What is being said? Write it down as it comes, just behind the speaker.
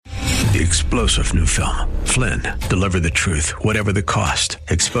the explosive new film, Flynn, Deliver the Truth, Whatever the Cost,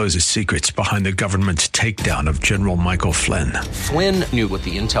 exposes secrets behind the government's takedown of General Michael Flynn. Flynn knew what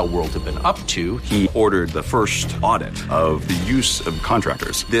the intel world had been up to. He ordered the first audit of the use of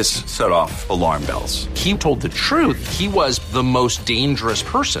contractors. This set off alarm bells. He told the truth. He was the most dangerous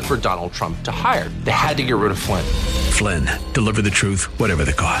person for Donald Trump to hire. They had to get rid of Flynn. Flynn, Deliver the Truth, Whatever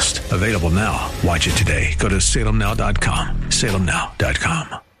the Cost. Available now. Watch it today. Go to salemnow.com.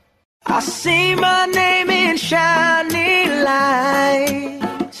 salemnow.com. I see my name in shining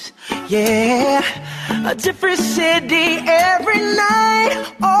lights. Yeah, a different city every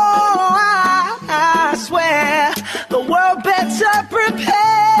night. Oh, I swear the world better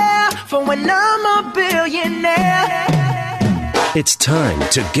prepare for when I'm a billionaire. It's time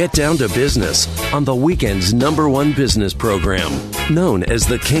to get down to business on the weekend's #1 business program. Known as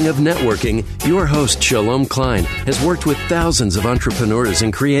the King of Networking, your host, Shalom Klein, has worked with thousands of entrepreneurs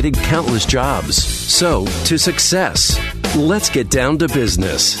and created countless jobs. So, to success. Let's get down to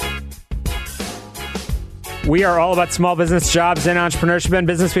business. We are all about small business, jobs, and entrepreneurship and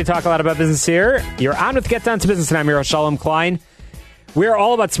business. We talk a lot about business here. You're on with Get Down to Business, and I'm your host, Shalom Klein. We are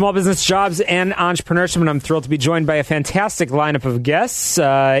all about small business, jobs, and entrepreneurship, and I'm thrilled to be joined by a fantastic lineup of guests,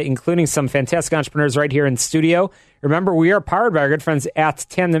 including some fantastic entrepreneurs right here in studio. Remember, we are powered by our good friends at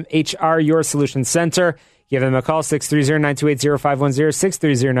Tandem HR, your solution center. Give them a call, 630-928-0510,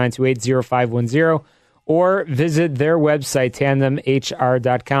 630-928-0510, or visit their website,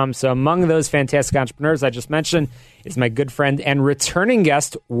 tandemhr.com. So among those fantastic entrepreneurs I just mentioned is my good friend and returning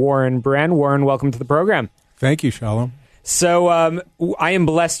guest, Warren Bren. Warren, welcome to the program. Thank you, Shalom. So I am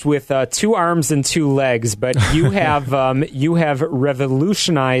blessed with 2 arms and 2 legs, but you have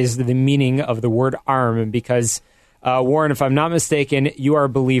revolutionized the meaning of the word arm because, Warren, if I'm not mistaken, you are a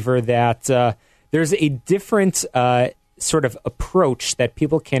believer that there's a different sort of approach that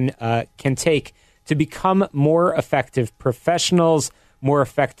people can take to become more effective professionals, more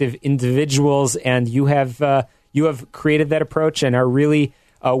effective individuals, and you have created that approach and are really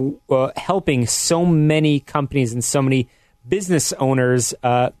helping so many companies and so many business owners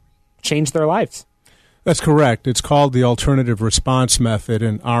change their lives. That's correct. It's called the Alternative Response Method,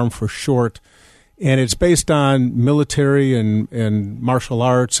 and ARM for short. And it's based on military and martial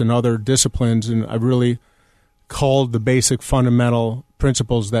arts and other disciplines. And I've really called the basic fundamental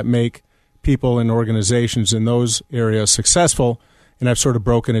principles that make people and organizations in those areas successful. And I've sort of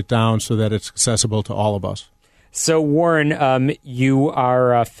broken it down so that it's accessible to all of us. So, Warren, you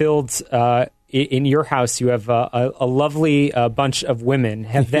are filled in your house. You have a lovely bunch of women.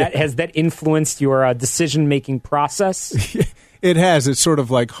 Has that influenced your decision-making process? It has. It's sort of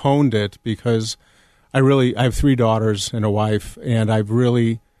like honed it because I have 3 daughters and a wife, and I've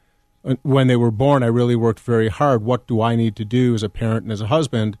really, when they were born, I really worked very hard. What do I need to do as a parent and as a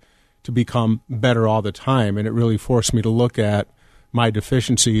husband to become better all the time? And it really forced me to look at my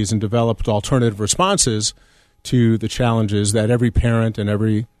deficiencies and developed alternative responses to the challenges that every parent and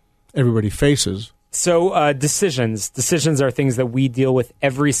everybody faces. So decisions are things that we deal with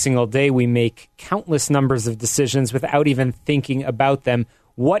every single day. We make countless numbers of decisions without even thinking about them.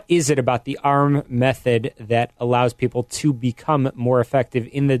 What is it about the ARM method that allows people to become more effective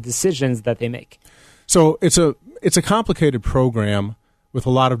in the decisions that they make? So it's a complicated program with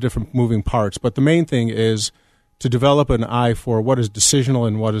a lot of different moving parts, but the main thing is to develop an eye for what is decisional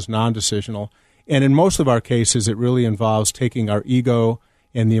and what is non-decisional. And in most of our cases, it really involves taking our ego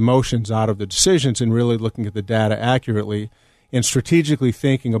and the emotions out of the decisions and really looking at the data accurately and strategically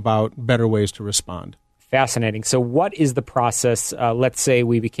thinking about better ways to respond. Fascinating. So what is the process? Let's say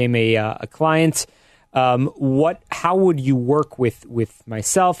we became a client. How would you work with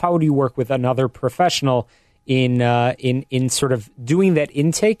myself? How would you work with another professional in sort of doing that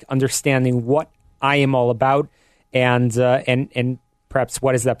intake, understanding what I am all about, and perhaps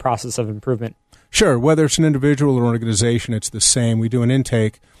what is that process of improvement? Sure. Whether it's an individual or an organization, it's the same. We do an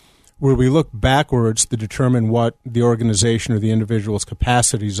intake where we look backwards to determine what the organization or the individual's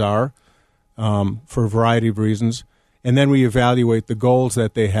capacities are for a variety of reasons. And then we evaluate the goals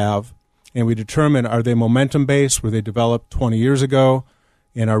that they have, and we determine, are they momentum-based, were they developed 20 years ago,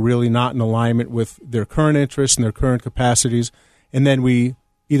 and are really not in alignment with their current interests and their current capacities. And then we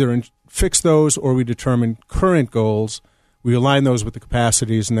either fix those or we determine current goals. We align those with the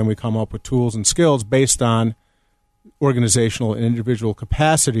capacities, and then we come up with tools and skills based on organizational and individual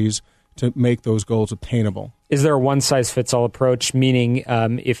capacities to make those goals obtainable. Is there a one-size-fits-all approach, meaning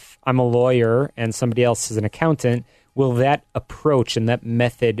if I'm a lawyer and somebody else is an accountant, will that approach and that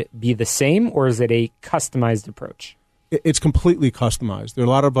method be the same, or is it a customized approach? It's completely customized. There are a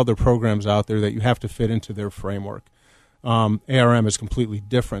lot of other programs out there that you have to fit into their framework. ARM is completely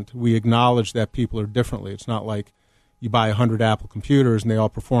different. We acknowledge that people are differently. It's not like you buy 100 Apple computers and they all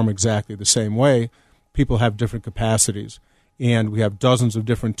perform exactly the same way. People have different capacities, and we have dozens of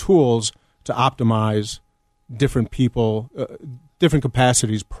different tools to optimize different people, different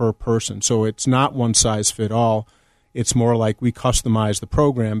capacities per person. So it's not one size fit all. It's more like we customize the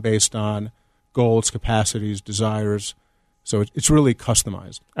program based on goals, capacities, desires. So it's really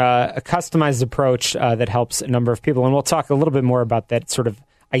customized. A customized approach that helps a number of people. And we'll talk a little bit more about that sort of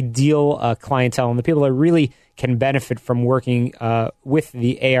ideal clientele and the people that really can benefit from working with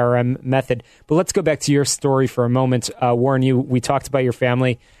the ARM method. But let's go back to your story for a moment. Warren, we talked about your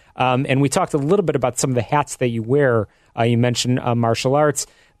family, and we talked a little bit about some of the hats that you wear. You mentioned martial arts.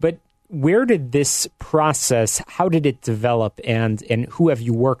 But where did this process, how did it develop, and who have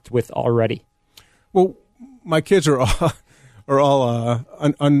you worked with already? Well, my kids are all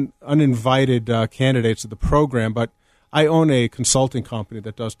uninvited candidates of the program, but I own a consulting company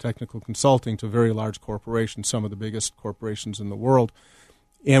that does technical consulting to very large corporations, some of the biggest corporations in the world.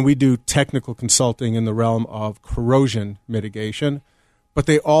 And we do technical consulting in the realm of corrosion mitigation, but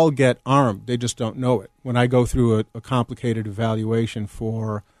they all get armed. They just don't know it. When I go through a complicated evaluation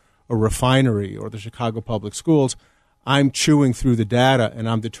for a refinery or the Chicago Public Schools, I'm chewing through the data and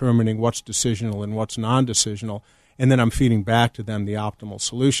I'm determining what's decisional and what's non-decisional, and then I'm feeding back to them the optimal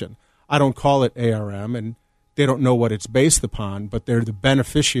solution. I don't call it ARM, and they don't know what it's based upon, but they're the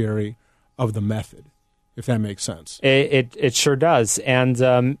beneficiary of the method, if that makes sense. It sure does.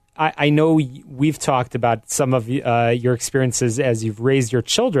 And I know we've talked about some of your experiences as you've raised your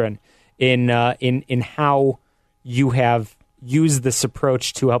children in how you have used this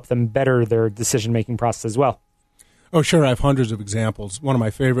approach to help them better their decision-making process as well. Oh, sure. I have hundreds of examples. One of my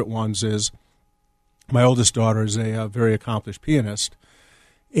favorite ones is my oldest daughter is a very accomplished pianist,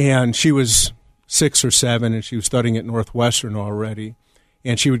 and she was 6 or 7, and she was studying at Northwestern already.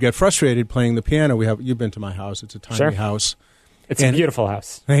 And she would get frustrated playing the piano. You've been to my house. It's a tiny house. It's a beautiful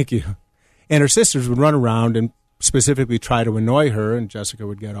house. Thank you. And her sisters would run around and specifically try to annoy her, and Jessica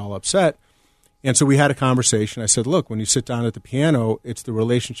would get all upset. And so we had a conversation. I said, look, when you sit down at the piano, it's the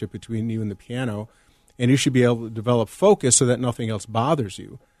relationship between you and the piano, and you should be able to develop focus so that nothing else bothers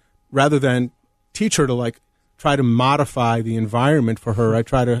you. Rather than teach her to try to modify the environment for her, I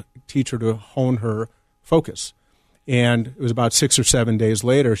try to teach her to hone her focus. And it was about 6 or 7 days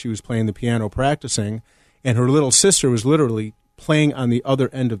later, she was playing the piano, practicing, and her little sister was literally playing on the other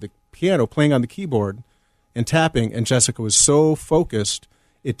end of the piano, playing on the keyboard and tapping, and Jessica was so focused,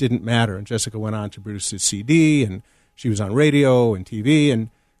 it didn't matter. And Jessica went on to produce a CD, and she was on radio and TV, and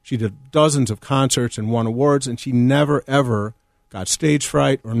she did dozens of concerts and won awards, and she never, ever got stage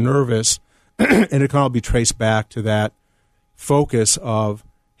fright or nervous, and it can all be traced back to that focus of,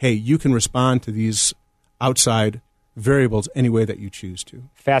 hey, you can respond to these outside variables any way that you choose to.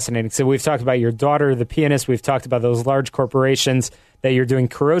 Fascinating. So we've talked about your daughter, the pianist. We've talked about those large corporations that you're doing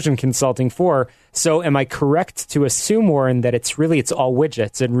corrosion consulting for. So am I correct to assume, Warren, that it's all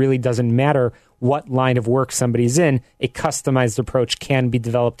widgets? It really doesn't matter what line of work somebody's in. A customized approach can be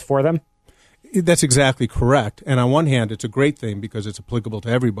developed for them? That's exactly correct. And on one hand, it's a great thing because it's applicable to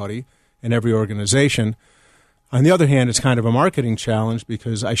everybody and every organization. On the other hand, it's kind of a marketing challenge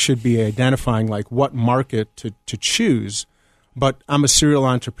because I should be identifying what market to choose. But I'm a serial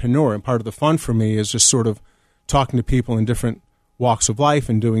entrepreneur, and part of the fun for me is just sort of talking to people in different walks of life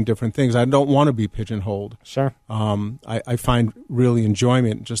and doing different things. I don't want to be pigeonholed. Sure. I find really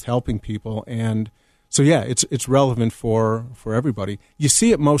enjoyment just helping people. And so, yeah, it's relevant for everybody. You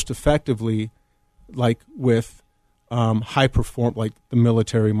see it most effectively with high perform, like the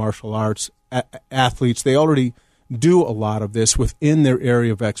military, martial arts, athletes. They already do a lot of this within their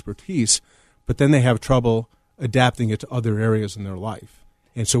area of expertise, but then they have trouble adapting it to other areas in their life.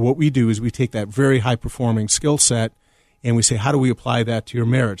 And so what we do is we take that very high-performing skill set and we say, how do we apply that to your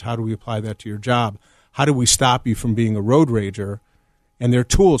marriage? How do we apply that to your job? How do we stop you from being a road rager? And there are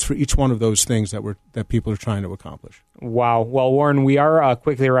tools for each one of those things that people are trying to accomplish. Wow. Well, Warren, we are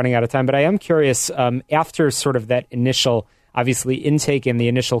quickly running out of time, but I am curious, after sort of that initial, obviously, intake and the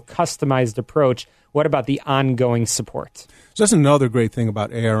initial customized approach, what about the ongoing support? So that's another great thing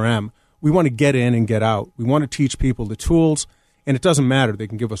about ARM. We want to get in and get out. We want to teach people the tools, and it doesn't matter. They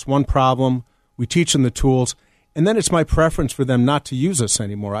can give us one problem. We teach them the tools, and then it's my preference for them not to use us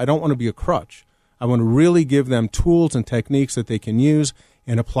anymore. I don't want to be a crutch. I want to really give them tools and techniques that they can use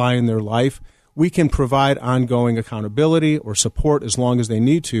and apply in their life. We can provide ongoing accountability or support as long as they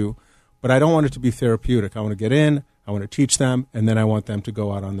need to, but I don't want it to be therapeutic. I want to get in, I want to teach them, and then I want them to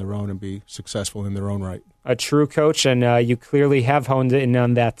go out on their own and be successful in their own right. A true coach, and you clearly have honed in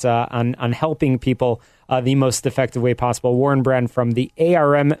on that, on helping people the most effective way possible. Warren Brand from the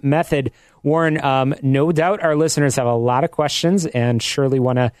ARM Method. Warren, no doubt our listeners have a lot of questions and surely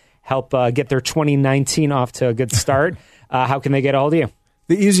want to help get their 2019 off to a good start. How can they get a hold of you?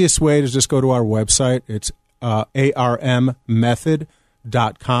 The easiest way is just go to our website. It's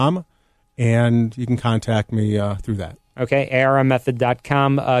armmethod.com, and you can contact me through that. Okay,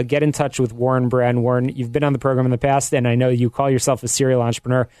 armmethod.com. Get in touch with Warren Brand. Warren, you've been on the program in the past, and I know you call yourself a serial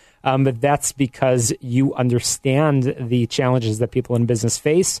entrepreneur, but that's because you understand the challenges that people in business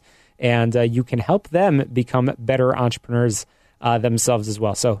face, and you can help them become better entrepreneurs themselves as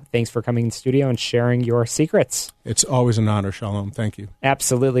well. So thanks for coming in the studio and sharing your secrets. It's always an honor, Shalom. Thank you.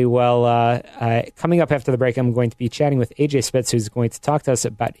 Absolutely. Well, coming up after the break, I'm going to be chatting with AJ Spitz, who's going to talk to us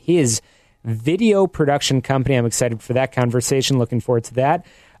about his video production company. I'm excited for that conversation. Looking forward to that.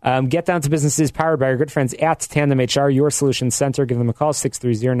 Get Down to Business is powered by our good friends at Tandem HR, your solution center. Give them a call,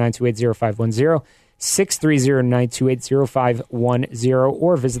 630-928-0510, 630-928-0510,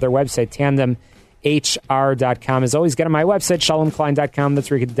 or visit their website, tandemhr.com. As always, get on my website, shalomklein.com. That's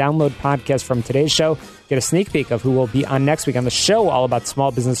where you can download podcasts from today's show, get a sneak peek of who will be on next week on the show, all about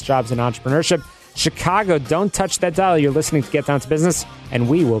small business, jobs, and entrepreneurship. Chicago, don't touch that dial. You're listening to Get Down to Business, and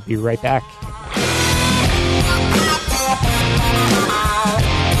we will be right back.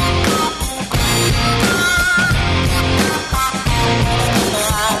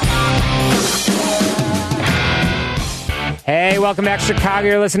 Hey, welcome back, Chicago.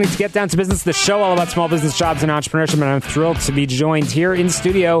 You're listening to Get Down to Business, the show all about small business, jobs, and entrepreneurship, and I'm thrilled to be joined here in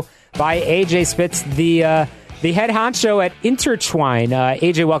studio by AJ Spitz, the head honcho at Intertwine.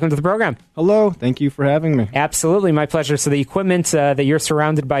 AJ, welcome to the program. Hello. Thank you for having me. Absolutely. My pleasure. So the equipment that you're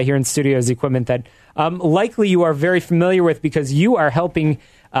surrounded by here in studio is equipment that likely you are very familiar with because you are helping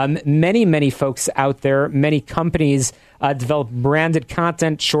many, many folks out there, many companies develop branded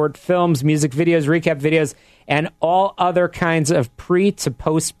content, short films, music videos, recap videos, and all other kinds of pre to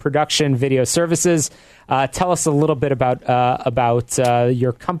post production video services. Tell us a little bit about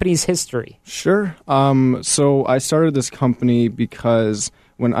your company's history. Sure. So I started this company because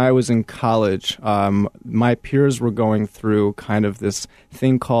when I was in college, my peers were going through kind of this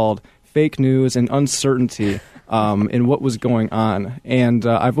thing called fake news and uncertainty in what was going on. And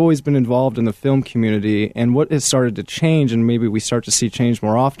I've always been involved in the film community, and what has started to change, and maybe we start to see change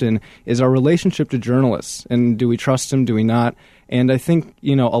more often, is our relationship to journalists. And do we trust them? Do we not? And I think,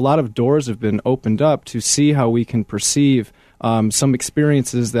 a lot of doors have been opened up to see how we can perceive some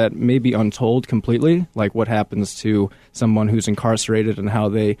experiences that may be untold completely, like what happens to someone who's incarcerated and how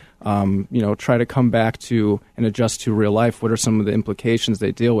they, try to come back to and adjust to real life. What are some of the implications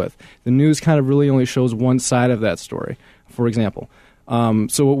they deal with? The news kind of really only shows one side of that story, for example.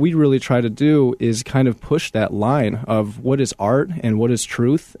 So what we really try to do is kind of push that line of what is art and what is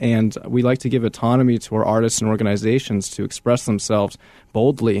truth, and we like to give autonomy to our artists and organizations to express themselves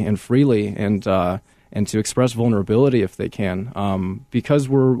boldly and freely and to express vulnerability if they can. Because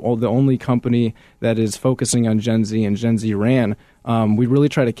we're the only company that is focusing on Gen Z and Gen Z ran, we really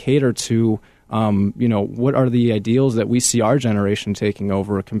try to cater to what are the ideals that we see our generation taking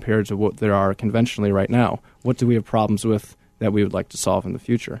over compared to what there are conventionally right now. What do we have problems with that we would like to solve in the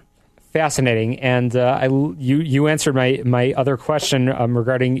future? Fascinating. And you answered my other question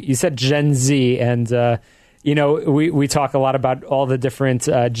regarding, you said Gen Z, and we talk a lot about all the different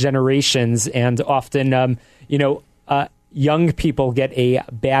generations, and often, young people get a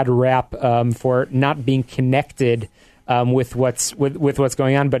bad rap for not being connected with what's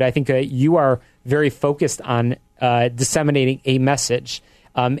going on. But I think you are very focused on disseminating a message,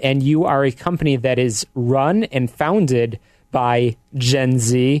 and you are a company that is run and founded by Gen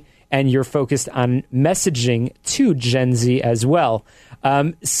Z, and you're focused on messaging to Gen Z as well.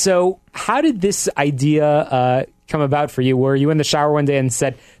 So how did this idea come about for you? Were you in the shower one day and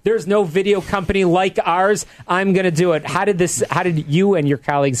said, there's no video company like ours, I'm going to do it? How did you and your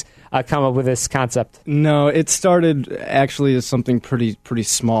colleagues come up with this concept? No, it started actually as something pretty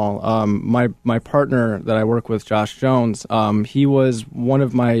small. My partner that I work with, Josh Jones, he was one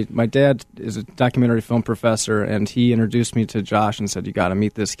of my dad is a documentary film professor, and he introduced me to Josh and said, you got to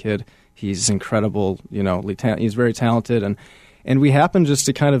meet this kid. He's incredible, he's very talented, and we happened just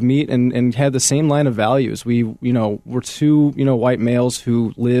to kind of meet and had the same line of values. We're two, white males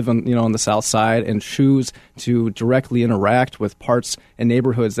who live on the South Side and choose to directly interact with parts and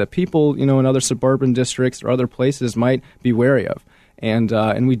neighborhoods that people, in other suburban districts or other places might be wary of.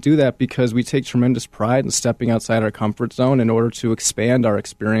 And we do that because we take tremendous pride in stepping outside our comfort zone in order to expand our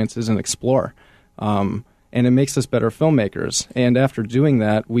experiences and explore. And it makes us better filmmakers. And after doing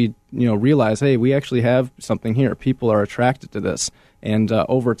that, we realize, hey, we actually have something here. People are attracted to this. And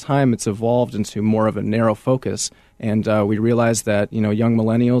over time, it's evolved into more of a narrow focus. And we realized that, young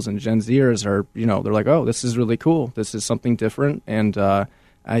millennials and Gen Zers are, they're like, oh, this is really cool. This is something different. And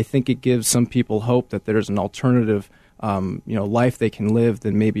I think it gives some people hope that there's an alternative, life they can live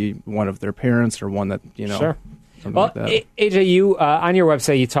than maybe one of their parents or one that, Sure. something Well, like that. AJ, you on your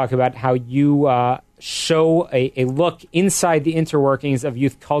website, you talk about how you show a look inside the interworkings of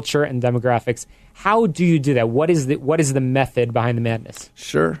youth culture and demographics. How do you do that? What is the method behind the madness?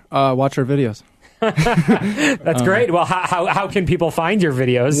 Sure. Watch our videos. That's great. Well, how can people find your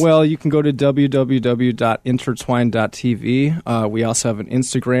videos? Well, you can go to www.intertwine.tv. We also have an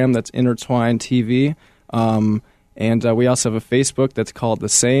Instagram that's intertwine.tv. And we also have a Facebook that's called the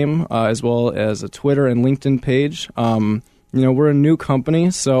same, as well as a Twitter and LinkedIn page. We're a new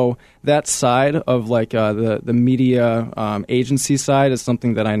company, so that side of the media agency side is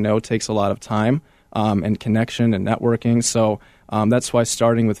something that I know takes a lot of time and connection and networking. So that's why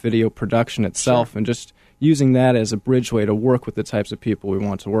starting with video production itself and just using that as a bridgeway to work with the types of people we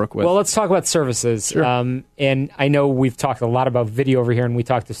want to work with. Well, let's talk about services. Sure. And I know we've talked a lot about video over here, and we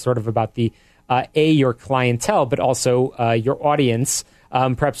talked sort of about the your clientele, but also your audience.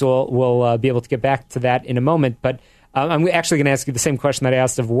 Perhaps we'll be able to get back to that in a moment. But I'm actually going to ask you the same question that I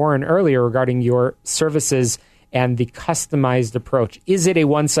asked of Warren earlier regarding your services and the customized approach. Is it a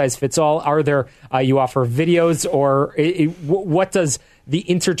one-size-fits-all? Are there you offer videos, or what does the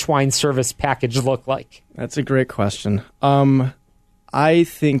intertwined service package look like? That's a great question. I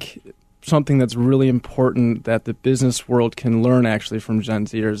think something that's really important that the business world can learn actually from Gen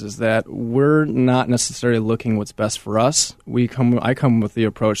Zers is that we're not necessarily looking what's best for us. I come with the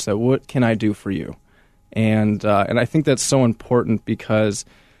approach that what can I do for you? And I think that's so important because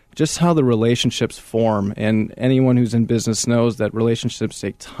just how the relationships form, and anyone who's in business knows that relationships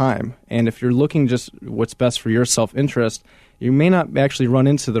take time. And if you're looking just what's best for your self-interest, you may not actually run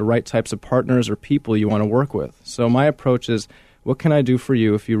into the right types of partners or people you want to work with. So my approach is, what can I do for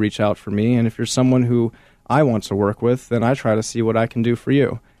you if you reach out for me? And if you're someone who I want to work with, then I try to see what I can do for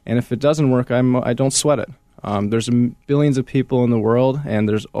you. And if it doesn't work, I don't sweat it. There's billions of people in the world, and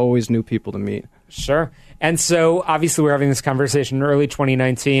there's always new people to meet. Sure. And so, obviously, we're having this conversation in early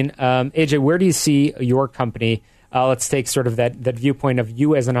 2019. AJ, where do you see your company? Let's take sort of that viewpoint of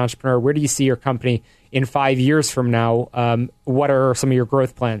you as an entrepreneur. Where do you see your company in 5 years from now? What are some of your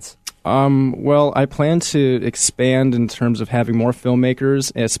growth plans? Well, I plan to expand in terms of having more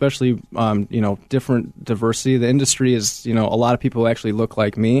filmmakers, especially, different diversity. The industry is, a lot of people actually look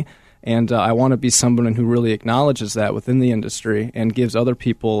like me. And I want to be someone who really acknowledges that within the industry and gives other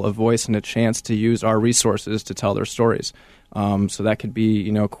people a voice and a chance to use our resources to tell their stories. So that could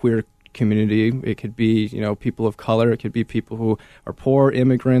be, queer community. It could be, people of color. It could be people who are poor,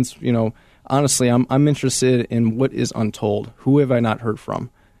 immigrants. Honestly, I'm interested in what is untold. Who have I not heard from?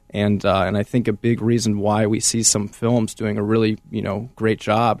 And I think a big reason why we see some films doing a really, great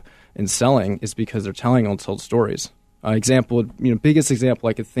job in selling is because they're telling untold stories. Biggest example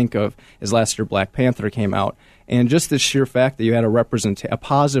I could think of is last year Black Panther came out, and just the sheer fact that you had a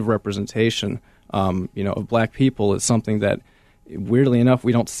positive representation, of black people is something that, weirdly enough,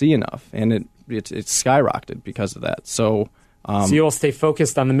 we don't see enough, and it's skyrocketed because of that. So you'll stay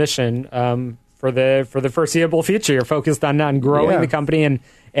focused on the mission for the foreseeable future. You're focused on growing the company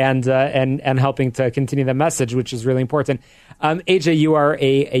and helping to continue the message, which is really important. AJ, you are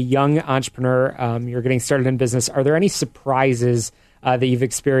a young entrepreneur. You're getting started in business. Are there any surprises that you've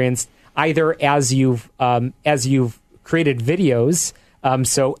experienced, either as you've created videos,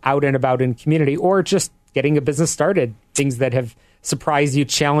 so out and about in community, or just getting a business started? Things that have surprised you,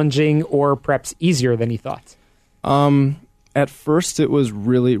 challenging, or perhaps easier than you thought? At first, it was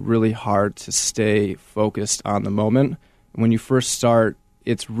really, really hard to stay focused on the moment. When you first start,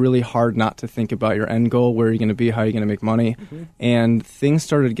 it's really hard not to think about your end goal, where you're going to be, how you're going to make money. Mm-hmm. And things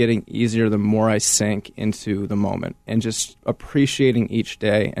started getting easier the more I sank into the moment and just appreciating each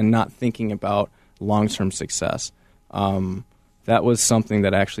day and not thinking about long-term success. That was something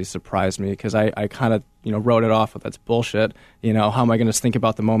that actually surprised me because I kind of wrote it off with that's bullshit. How am I going to think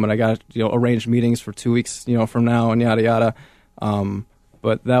about the moment? I got to arrange meetings for 2 weeks from now and yada yada.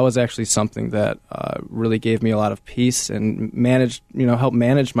 But that was actually something that really gave me a lot of peace and helped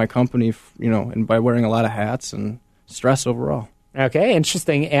manage my company, and by wearing a lot of hats and stress overall. Okay,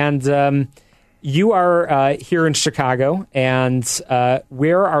 interesting. And you are here in Chicago, and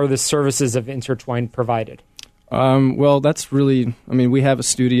where are the services of Intertwine provided? Well, that's really, we have a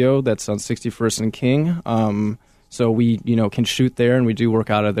studio that's on 61st and King. So we, can shoot there and we do work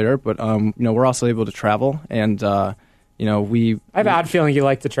out of there, but, we're also able to travel and, I have an odd feeling you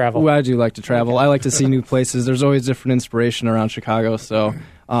like to travel. Well, I do like to travel. I like to see new places. There's always different inspiration around Chicago. So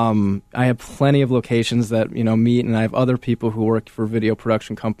I have plenty of locations that, meet, and I have other people who work for video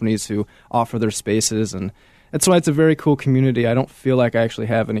production companies who offer their spaces. And that's why it's a very cool community. I don't feel like I actually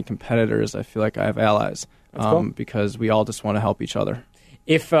have any competitors. I feel like I have allies because we all just want to help each other.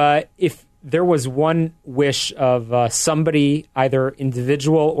 If there was one wish of somebody, either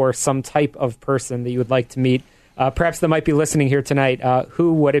individual or some type of person that you would like to meet, perhaps that might be listening here tonight,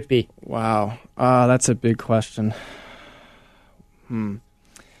 who would it be? Wow. That's a big question. In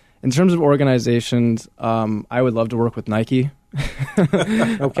terms of organizations, I would love to work with Nike.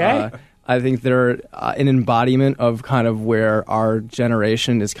 Okay. I think they're an embodiment of kind of where our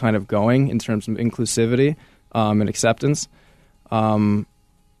generation is kind of going in terms of inclusivity and acceptance.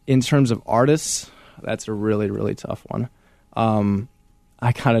 In terms of artists, that's a really, really tough one.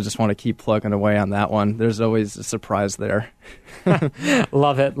 I kind of just want to keep plugging away on that one. There's always a surprise there.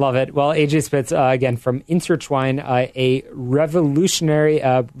 Love it. Well, AJ Spitz, again, from Intertwine, a revolutionary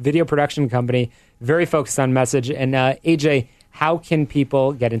video production company, very focused on message. And AJ, how can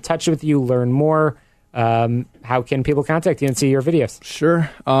people get in touch with you, learn more? How can people contact you and see your videos? Sure.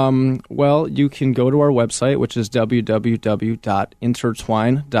 Well, you can go to our website, which is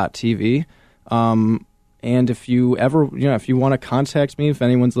www.intertwine.tv. And if you ever, if you want to contact me, if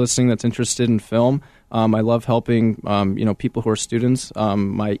anyone's listening that's interested in film, I love helping, people who are students.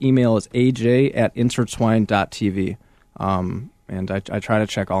 My email is aj@intertwine.tv. And I try to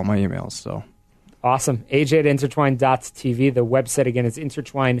check all my emails. So awesome. aj@intertwine.tv. The website, again, is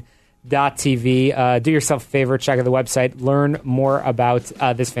intertwine.tv. Do yourself a favor, check out the website, learn more about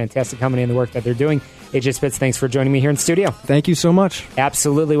this fantastic company and the work that they're doing. AJ Spitz, thanks for joining me here in studio. Thank you so much.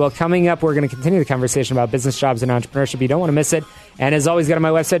 Absolutely. Well, coming up, we're going to continue the conversation about business, jobs, and entrepreneurship. You don't want to miss it. And as always, go to my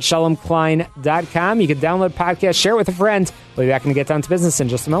website, shalomklein.com. You can download podcasts, share it with a friend. We'll be back and get down to business in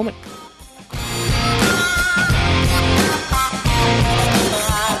just a moment.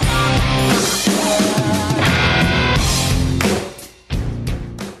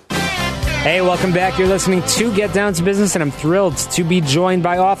 Hey, welcome back. You're listening to Get Down to Business, and I'm thrilled to be joined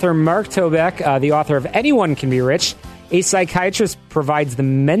by author Mark Tobeck, the author of Anyone Can Be Rich. A psychiatrist provides the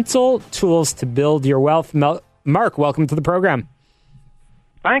mental tools to build your wealth. Mark, welcome to the program.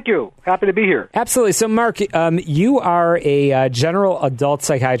 Thank you. Happy to be here. Absolutely. So, Mark, you are a general adult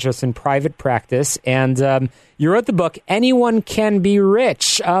psychiatrist in private practice, and you wrote the book, Anyone Can Be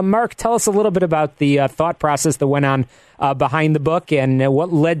Rich. Mark, tell us a little bit about the thought process that went on behind the book and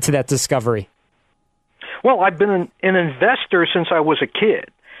what led to that discovery. Well, I've been an investor since I was a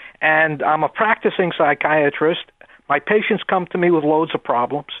kid, and I'm a practicing psychiatrist. My patients come to me with loads of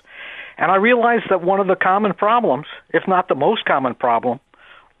problems, and I realized that one of the common problems, if not the most common problem,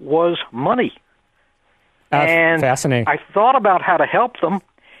 was money. And fascinating. I thought about how to help them,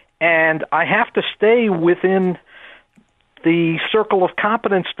 and I have to stay within the circle of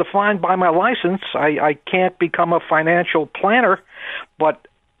competence defined by my license. I can't become a financial planner, but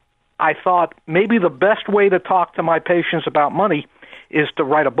I thought maybe the best way to talk to my patients about money is to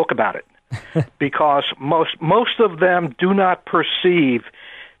write a book about it, because most of them do not perceive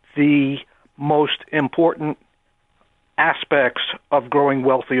the most important aspects of growing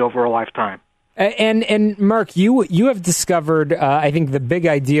wealthy over a lifetime. And Mark, you have discovered, I think the big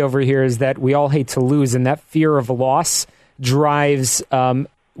idea over here is that we all hate to lose, and that fear of loss drives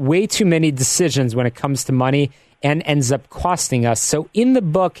way too many decisions when it comes to money and ends up costing us. So in the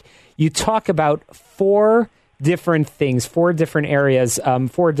book, you talk about 4 different things, 4 different areas,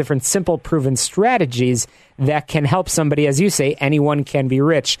 4 different simple proven strategies that can help somebody, as you say, anyone can be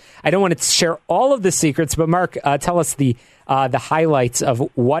rich. I don't want to share all of the secrets, but Mark, tell us the highlights of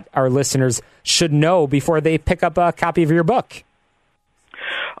what our listeners should know before they pick up a copy of your book.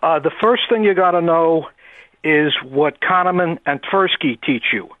 The first thing you got to know is what Kahneman and Tversky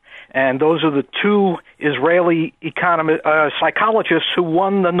teach you. And those are the 2 Israeli psychologists who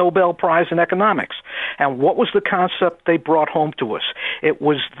won the Nobel Prize in economics. And what was the concept they brought home to us? It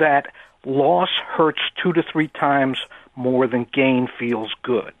was that loss hurts 2 to 3 times more than gain feels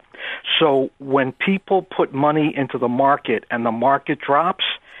good. So when people put money into the market and the market drops,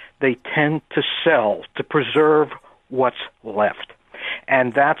 they tend to sell to preserve what's left.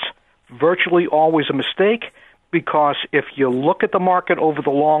 And that's virtually always a mistake, because if you look at the market over the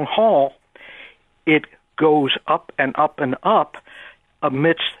long haul, it goes up and up and up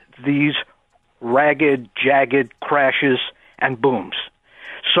amidst these ragged, jagged crashes and booms.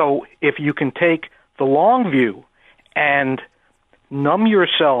 So if you can take the long view and numb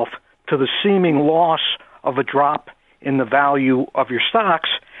yourself to the seeming loss of a drop in the value of your stocks,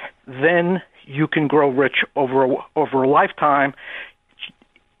 then you can grow rich over a lifetime,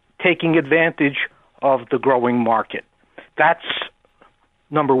 taking advantage of the growing market. That's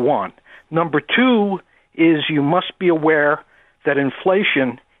number one. Number two is you must be aware that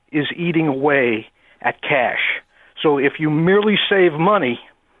inflation is eating away at cash. So if you merely save money,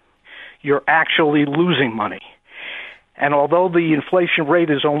 you're actually losing money. And although the inflation rate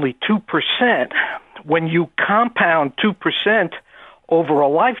is only 2%, when you compound 2% over a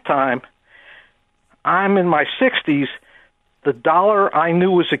lifetime, I'm in my 60s, the dollar I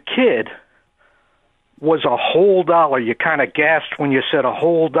knew as a kid was a whole dollar. You kind of gasped when you said a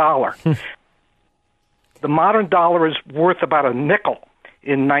whole dollar. The modern dollar is worth about a nickel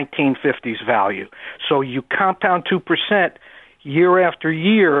in 1950s value. So you compound 2% year after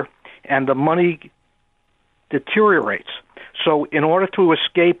year, and the money deteriorates. So in order to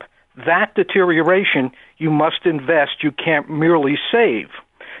escape that deterioration, you must invest. You can't merely save.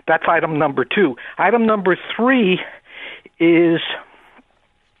 That's item number two. Item number three is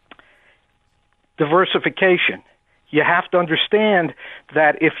diversification. You have to understand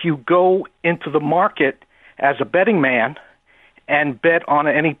that if you go into the market as a betting man and bet on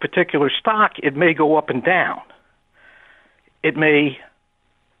any particular stock, it may go up and down. It may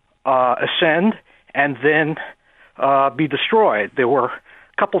ascend and then be destroyed. There were a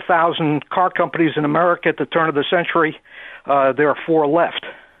couple thousand car companies in America at the turn of the century. There are 4 left.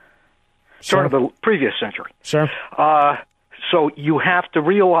 Sure. Turn of the previous century. Sure. So you have to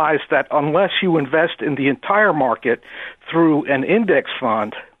realize that unless you invest in the entire market through an index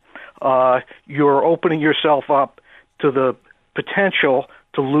fund, you're opening yourself up to the potential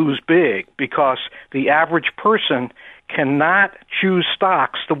to lose big, because the average person cannot choose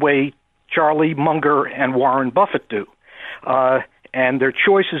stocks the way Charlie Munger and Warren Buffett do. And their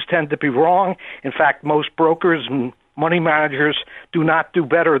choices tend to be wrong. In fact, most brokers and money managers do not do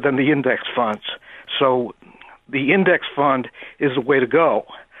better than the index funds. So the index fund is the way to go.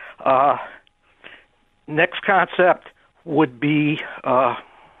 Next concept would be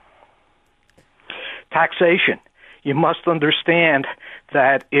taxation. You must understand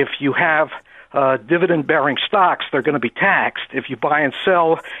that if you have dividend-bearing stocks, they're going to be taxed. If you buy and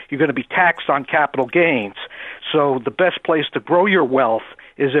sell, you're going to be taxed on capital gains. So the best place to grow your wealth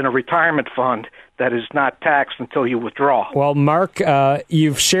is in a retirement fund that is not taxed until you withdraw. Well, Mark,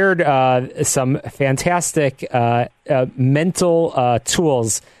 you've shared some fantastic mental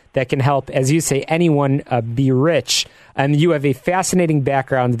tools that can help, as you say, anyone be rich. And you have a fascinating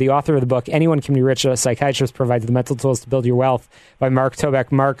background. The author of the book, Anyone Can Be Rich, a Psychiatrist Provides the Mental Tools to Build Your Wealth, by Mark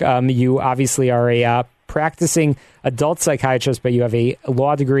Toback. Mark, you obviously are a practicing adult psychiatrist, but you have a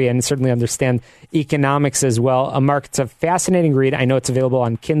law degree and certainly understand economics as well. Mark, it's a fascinating read. I know it's available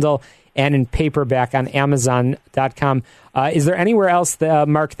on Kindle and in paperback on Amazon.com. Is there anywhere else,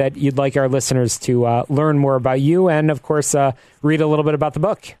 Mark, that you'd like our listeners to learn more about you and, of course, read a little bit about the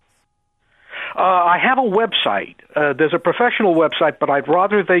book? I have a website. There's a professional website, but I'd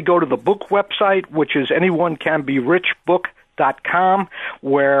rather they go to the book website, which is anyonecanberichbook.com,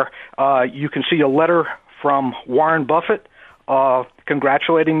 where you can see a letter from Warren Buffett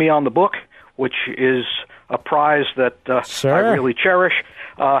congratulating me on the book, which is a prize that Sure. I really cherish.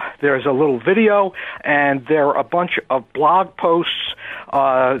 There's a little video, and there are a bunch of blog posts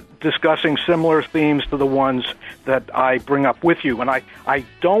discussing similar themes to the ones that I bring up with you. And I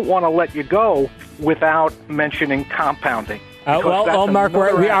don't want to let you go without mentioning compounding. Well, Mark,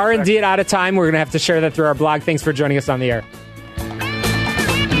 we are indeed out of time. We're going to have to share that through our blog. Thanks for joining us on the air.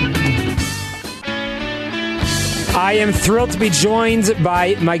 I am thrilled to be joined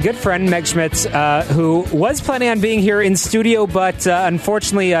by my good friend, Meg Schmitz, who was planning on being here in studio, but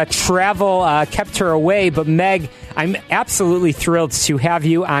unfortunately travel kept her away. But Meg, I'm absolutely thrilled to have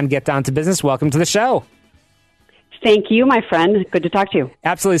you on Get Down to Business. Welcome to the show. Thank you, my friend. Good to talk to you.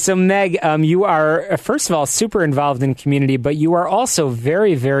 Absolutely. So, Meg, you are, first of all, super involved in community, but you are also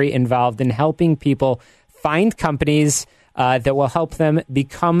very, very involved in helping people find companies that will help them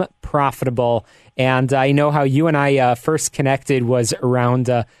become profitable. And I know how you and I first connected was around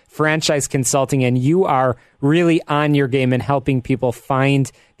franchise consulting, and you are really on your game in helping people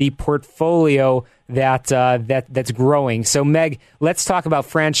find the portfolio that's growing. So, Meg, let's talk about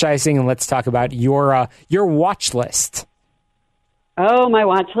franchising, and let's talk about your watch list. Oh, my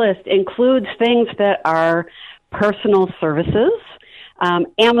watch list includes things that are personal services,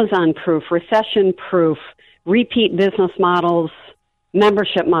 Amazon-proof, recession-proof, repeat business models,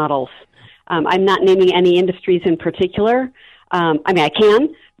 membership models. I'm not naming any industries in particular. I mean, I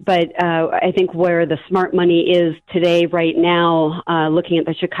can, but I think where the smart money is today, right now, looking at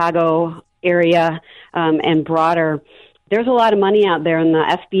the Chicago area and broader, there's a lot of money out there, and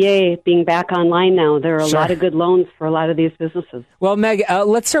the SBA being back online now, there are a lot of good loans for a lot of these businesses. Well, Meg,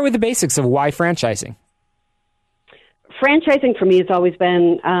 let's start with the basics of why franchising. Franchising for me has always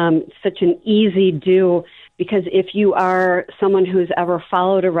been such an easy do, because if you are someone who's ever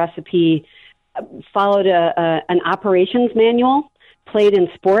followed a recipe, followed an operations manual, played in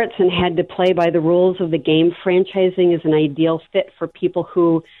sports and had to play by the rules of the game, franchising is an ideal fit for people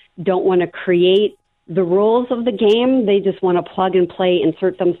who don't want to create the rules of the game. They just want to plug and play,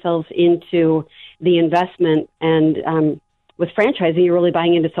 insert themselves into the investment. And with franchising, you're really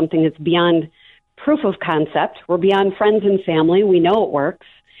buying into something that's beyond proof of concept. We're beyond friends and family. We know it works.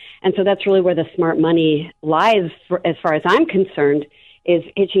 And so that's really where the smart money lies, as far as I'm concerned, is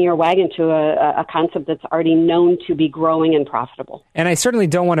hitching your wagon to a concept that's already known to be growing and profitable. And I certainly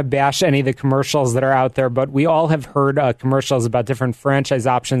don't want to bash any of the commercials that are out there, but we all have heard commercials about different franchise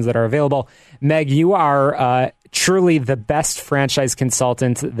options that are available. Meg, you are truly the best franchise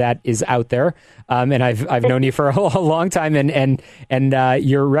consultant that is out there, and I've known you for a long time, and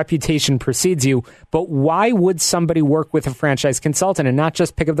your reputation precedes you. But why would somebody work with a franchise consultant and not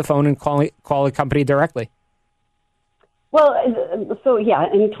just pick up the phone and call a company directly? Well, so yeah,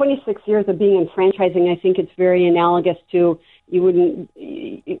 in 26 years of being in franchising, I think it's very analogous to there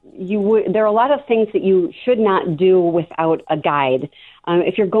are a lot of things that you should not do without a guide.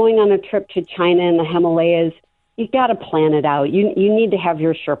 If you're going on a trip to China and the Himalayas, you've got to plan it out. You need to have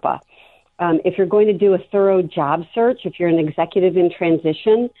your Sherpa. If you're going to do a thorough job search, if you're an executive in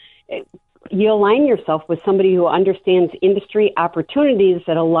transition, you align yourself with somebody who understands industry opportunities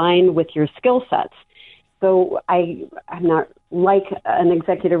that align with your skill sets. So I'm not like an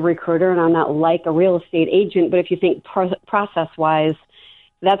executive recruiter, and I'm not like a real estate agent, but if you think process-wise,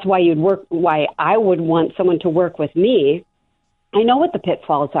 that's why I would want someone to work with me. I know what the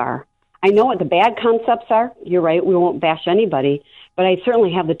pitfalls are. I know what the bad concepts are. You're right, we won't bash anybody, but I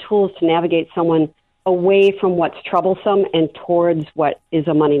certainly have the tools to navigate someone away from what's troublesome and towards what is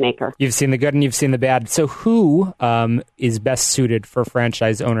a moneymaker. You've seen the good and you've seen the bad. So who is best suited for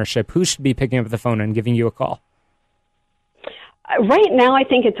franchise ownership? Who should be picking up the phone and giving you a call? Right now, I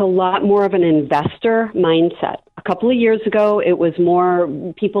think it's a lot more of an investor mindset. A couple of years ago, it was more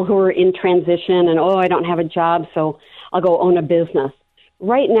people who were in transition and, I don't have a job, so I'll go own a business.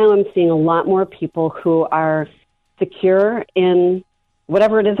 Right now, I'm seeing a lot more people who are secure in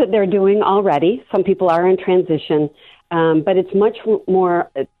whatever it is that they're doing already. Some people are in transition, but it's much more,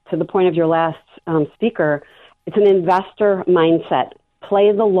 to the point of your last speaker, it's an investor mindset.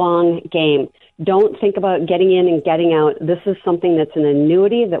 Play the long game. Don't think about getting in and getting out. This is something that's an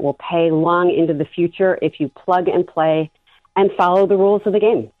annuity that will pay long into the future if you plug and play and follow the rules of the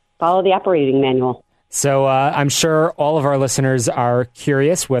game. Follow the operating manual. So I'm sure all of our listeners are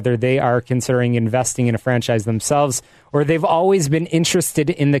curious whether they are considering investing in a franchise themselves or they've always been interested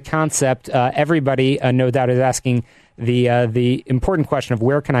in the concept. Everybody, no doubt, is asking the important question of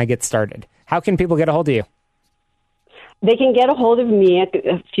where can I get started? How can people get a hold of you? They can get a hold of me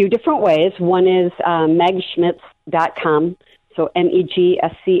a few different ways. One is megschmitz.com. So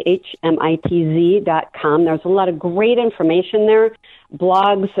MEGSCHMITZ.com. There's a lot of great information there,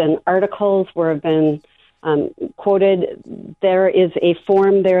 blogs and articles where I've been quoted. There is a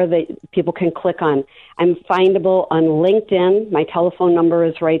form there that people can click on. I'm findable on LinkedIn. My telephone number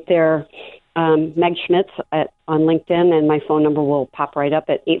is right there, Meg Schmitz on LinkedIn, and my phone number will pop right up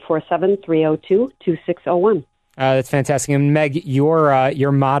at 847-302-2601. That's fantastic. And Meg,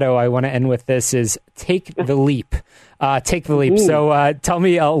 your motto, I want to end with this, is take the leap. Take the leap. So tell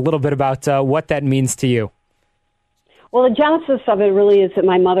me a little bit about what that means to you. Well, the genesis of it really is that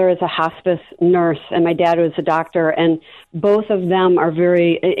my mother is a hospice nurse and my dad was a doctor, and both of them are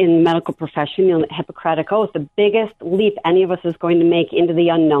very in the medical profession, Hippocratic Oath. The biggest leap any of us is going to make into the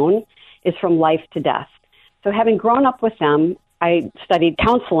unknown is from life to death. So having grown up with them, I studied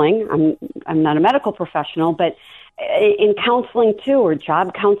counseling. I'm not a medical professional, but in counseling too, or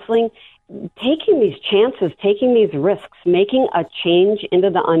job counseling, taking these chances, taking these risks, making a change into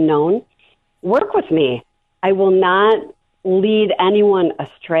the unknown, work with me. I will not lead anyone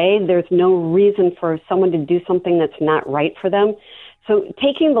astray. There's no reason for someone to do something that's not right for them. So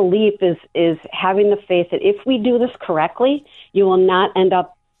taking the leap is having the faith that if we do this correctly, you will not end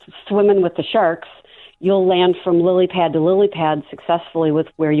up swimming with the sharks. You'll land from lily pad to lily pad successfully with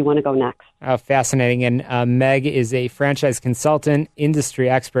where you want to go next. Fascinating. And Meg is a franchise consultant, industry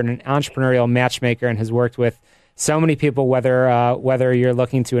expert, and entrepreneurial matchmaker, and has worked with so many people, whether you're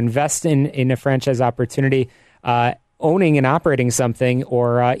looking to invest in a franchise opportunity, owning and operating something,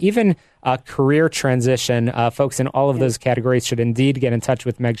 or even a career transition. Folks in all of those categories should indeed get in touch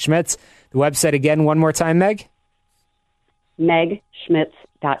with Meg Schmitz. The website again, one more time, Meg?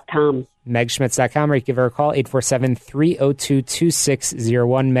 megschmitz.com. megschmitz.com, or you can give her a call,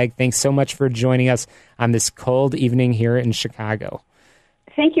 847-302-2601. Meg, thanks so much for joining us on this cold evening here in Chicago.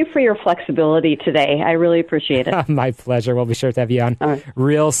 Thank you for your flexibility today. I really appreciate it. My pleasure. We'll be sure to have you on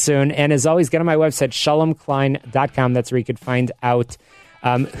real soon. And as always, get on my website, shalomklein.com. That's where you could find out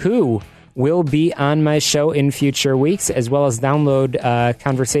who will be on my show in future weeks, as well as download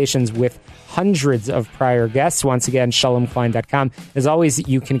conversations with hundreds of prior guests. Once again, shalomklein.com. As always,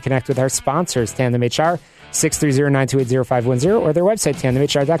 you can connect with our sponsors, Tandem HR, 630-928-0510, or their website,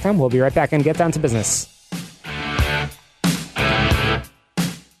 tandemhr.com. We'll be right back and get down to business.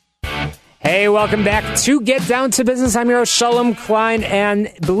 Hey, welcome back to Get Down to Business. I'm your host, Shalom Klein,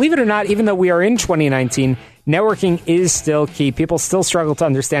 and believe it or not, even though we are in 2019, networking is still key. People still struggle to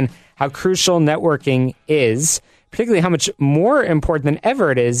understand how crucial networking is, particularly how much more important than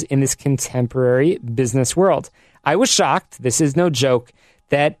ever it is in this contemporary business world. I was shocked, this is no joke,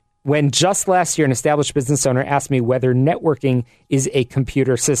 that when just last year an established business owner asked me whether networking is a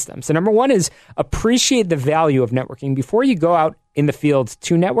computer system. So number one is appreciate the value of networking. Before you go out in the field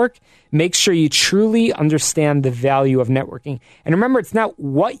to network, make sure you truly understand the value of networking. And remember, it's not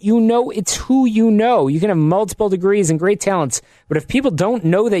what you know, it's who you know. You can have multiple degrees and great talents, but if people don't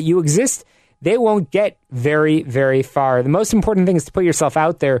know that you exist, they won't get very, very far. The most important thing is to put yourself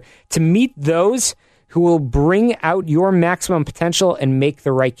out there to meet those who will bring out your maximum potential and make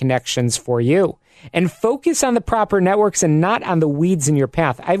the right connections for you. And focus on the proper networks and not on the weeds in your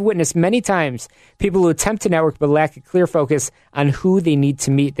path. I've witnessed many times people who attempt to network but lack a clear focus on who they need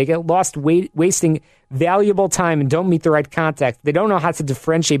to meet. They get lost wasting valuable time and don't meet the right contact. They don't know how to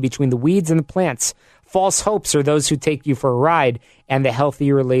differentiate between the weeds and the plants. False hopes are those who take you for a ride, and the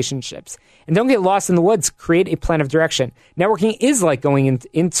healthy relationships. And don't get lost in the woods. Create a plan of direction. Networking is like going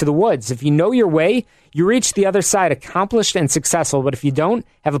into the woods. If you know your way, you reach the other side accomplished and successful. But if you don't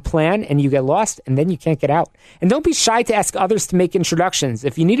have a plan and you get lost, and then you can't get out. And don't be shy to ask others to make introductions.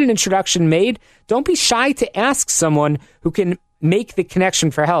 If you need an introduction made, don't be shy to ask someone who can make the connection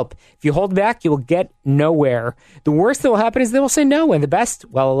for help. If you hold back, you will get nowhere. The worst that will happen is they will say no, and the best,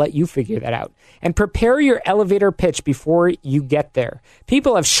 well, I'll let you figure that out. And prepare your elevator pitch before you get there.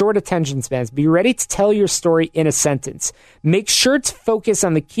 People have short attention spans. Be ready to tell your story in a sentence. Make sure to focus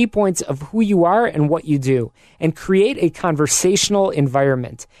on the key points of who you are and what you do, and create a conversational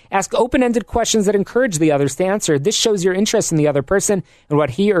environment. Ask open-ended questions that encourage the others to answer. This shows your interest in the other person and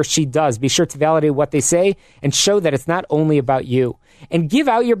what he or she does. Be sure to validate what they say and show that it's not only about you. And give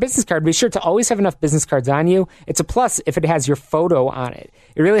out your business card. Be sure to always have enough business cards on you. It's a plus if it has your photo on it.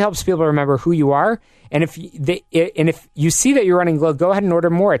 It really helps people remember who you are. And if you see that you're running low, go ahead and order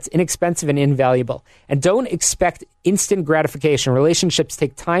more. It's inexpensive and invaluable. And don't expect instant gratification. Relationships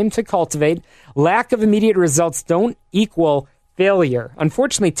take time to cultivate. Lack of immediate results don't equal failure.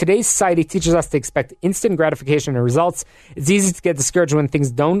 Unfortunately, today's society teaches us to expect instant gratification and results. It's easy to get discouraged when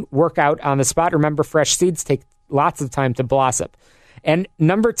things don't work out on the spot. Remember, fresh seeds take lots of time to blossom. And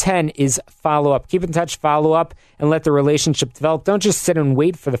number 10 is follow up. Keep in touch, follow up, and let the relationship develop. Don't just sit and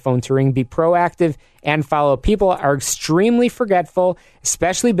wait for the phone to ring. Be proactive and follow up. People are extremely forgetful,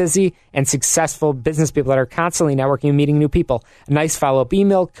 especially busy and successful business people that are constantly networking and meeting new people. A nice follow-up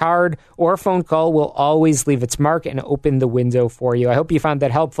email, card, or phone call will always leave its mark and open the window for you. I hope you found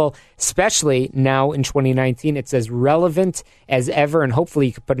that helpful, especially now in 2019. It's as relevant as ever, and hopefully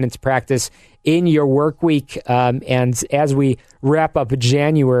you can put it into practice in your work week. And as we wrap up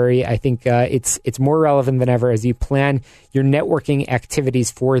January, I think it's more relevant than ever as you plan your networking activities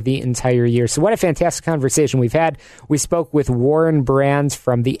for the entire year. So what a fantastic conversation we've had. We spoke with Warren Brands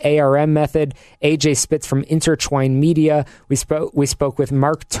from the ARM Method, AJ Spitz from Intertwine Media. We spoke with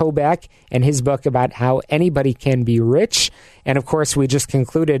Mark Toback and his book about how anybody can be rich. And of course, we just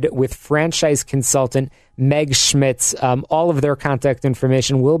concluded with franchise consultant Meg Schmitz. All of their contact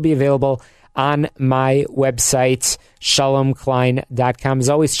information will be available on my website, shalomklein.com. As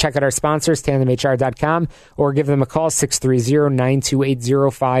always, check out our sponsors, tandemhr.com, or give them a call,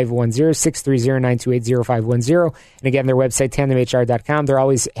 630-928-0510, 630-928-0510. And again, their website, tandemhr.com. They're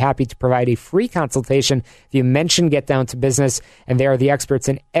always happy to provide a free consultation if you mention Get Down to Business, and they are the experts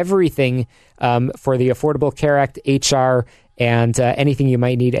in everything for the Affordable Care Act, HR, and anything you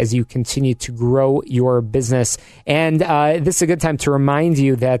might need as you continue to grow your business. And this is a good time to remind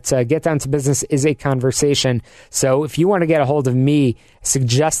you that Get Down to Business is a conversation. So if you want to get a hold of me,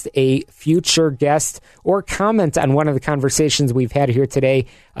 suggest a future guest, or comment on one of the conversations we've had here today,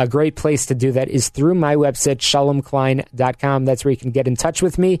 a great place to do that is through my website, shalomklein.com. That's where you can get in touch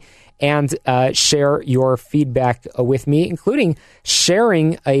with me and share your feedback with me, including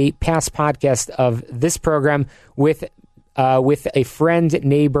sharing a past podcast of this program with with a friend,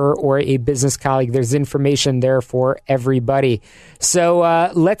 neighbor, or a business colleague. There's information there for everybody.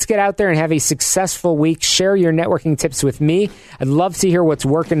 So let's get out there and have a successful week. Share your networking tips with me. I'd love to hear what's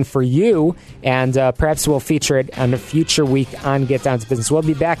working for you, and perhaps we'll feature it on a future week on Get Down to Business. We'll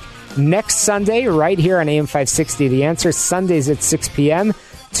be back next Sunday right here on AM 560. The Answer, Sundays at 6 p.m.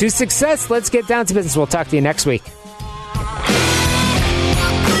 To success. Let's get down to business. We'll talk to you next week.